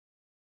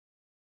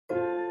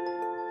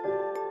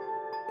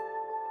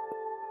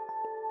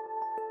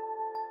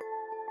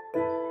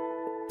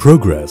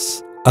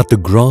Progress at the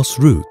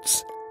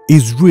grassroots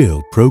is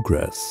real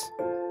progress.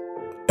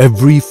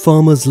 Every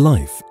farmer's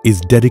life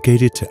is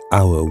dedicated to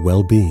our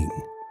well-being.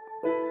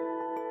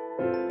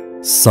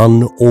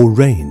 Sun or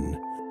rain,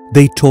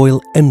 they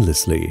toil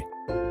endlessly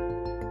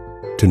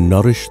to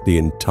nourish the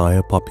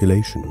entire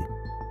population.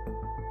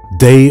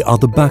 They are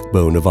the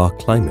backbone of our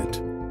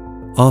climate,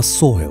 our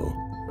soil,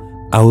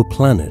 our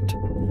planet,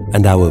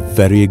 and our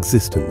very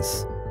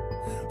existence,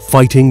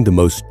 fighting the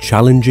most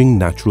challenging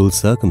natural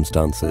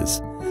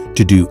circumstances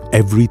to do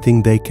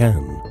everything they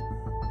can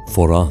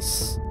for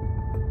us.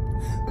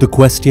 The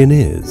question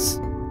is,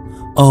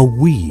 are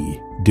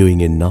we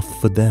doing enough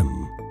for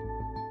them?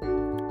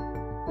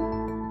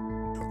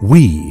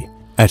 We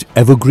at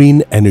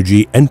Evergreen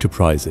Energy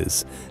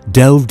Enterprises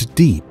delved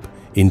deep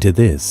into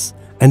this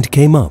and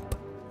came up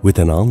with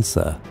an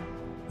answer.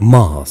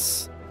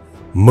 MAS,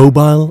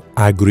 Mobile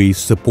Agri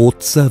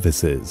Support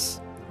Services,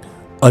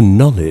 a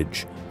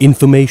knowledge,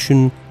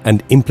 information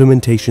and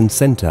implementation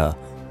center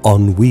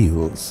on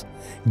wheels,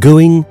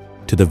 going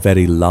to the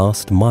very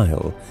last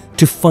mile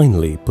to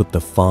finally put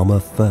the farmer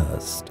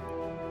first.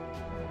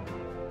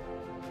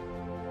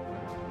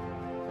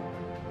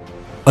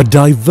 A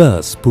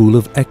diverse pool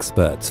of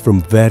experts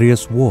from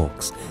various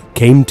walks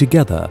came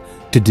together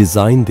to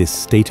design this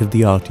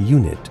state-of-the-art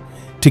unit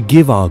to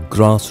give our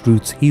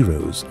grassroots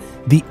heroes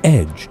the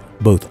edge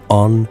both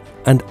on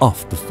and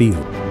off the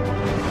field.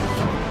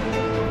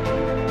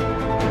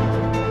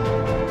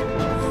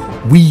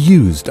 We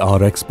used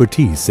our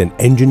expertise in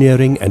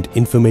engineering and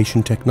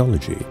information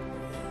technology,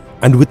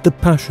 and with the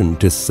passion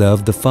to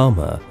serve the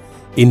farmer,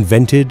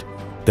 invented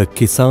the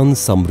Kisan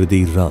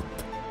Samriddhi Rath.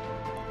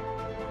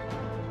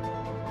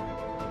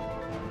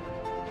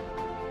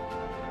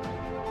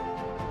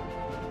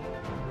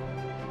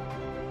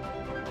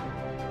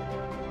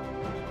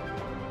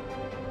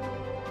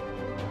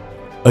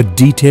 A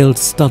detailed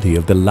study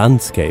of the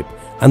landscape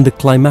and the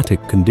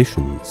climatic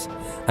conditions,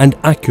 and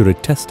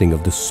accurate testing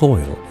of the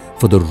soil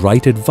for the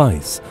right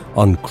advice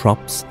on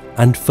crops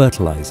and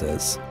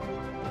fertilizers.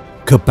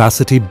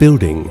 Capacity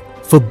building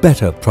for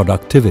better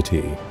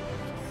productivity.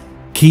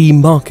 Key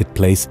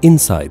marketplace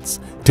insights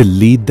to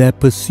lead their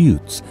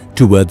pursuits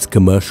towards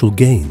commercial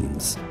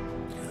gains.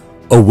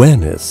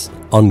 Awareness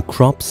on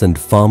crops and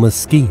farmer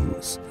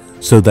schemes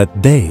so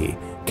that they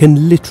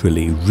can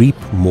literally reap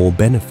more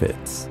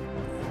benefits.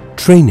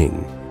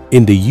 Training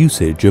in the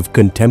usage of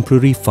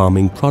contemporary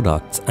farming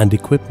products and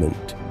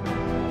equipment.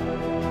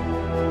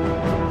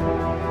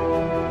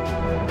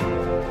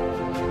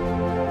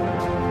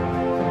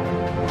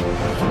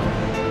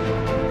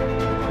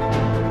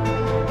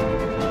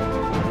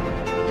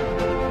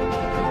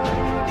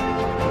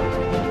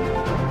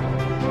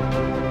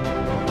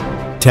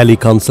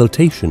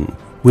 Teleconsultation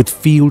with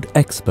field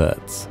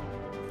experts.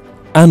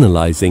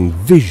 Analyzing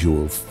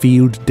visual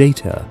field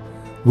data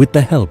with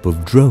the help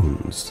of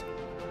drones.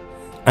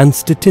 And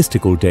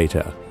statistical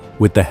data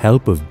with the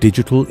help of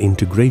digital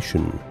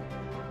integration.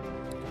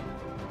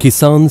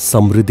 Kisan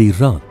Samriddhi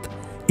Rath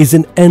is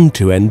an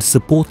end-to-end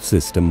support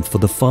system for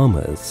the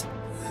farmers,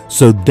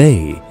 so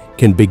they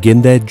can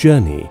begin their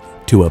journey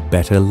to a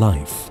better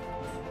life.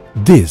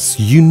 This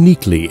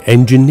uniquely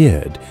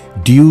engineered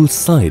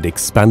dual-side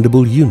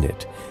expandable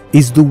unit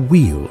is the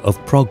wheel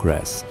of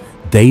progress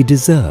they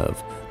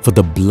deserve for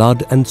the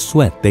blood and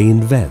sweat they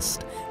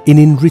invest in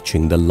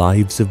enriching the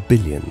lives of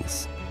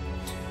billions.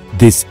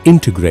 This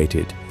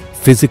integrated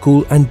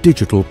physical and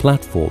digital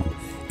platform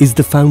is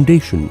the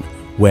foundation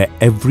where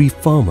every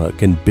farmer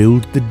can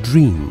build the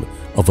dream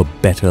of a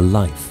better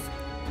life.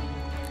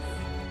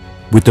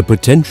 With the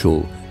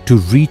potential to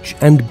reach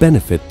and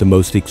benefit the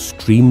most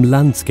extreme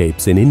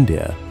landscapes in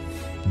India,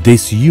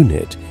 this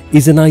unit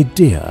is an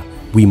idea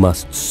we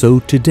must sow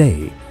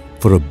today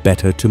for a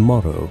better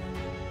tomorrow.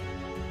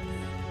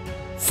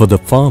 For the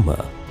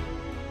farmer,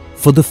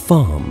 for the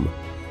farm,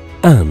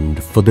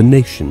 and for the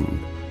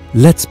nation.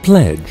 Let's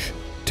pledge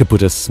to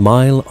put a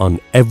smile on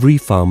every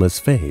farmer's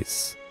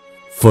face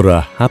for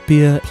a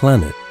happier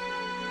planet.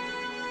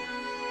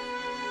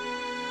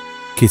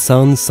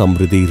 Kisan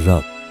Samriddhi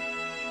Rath.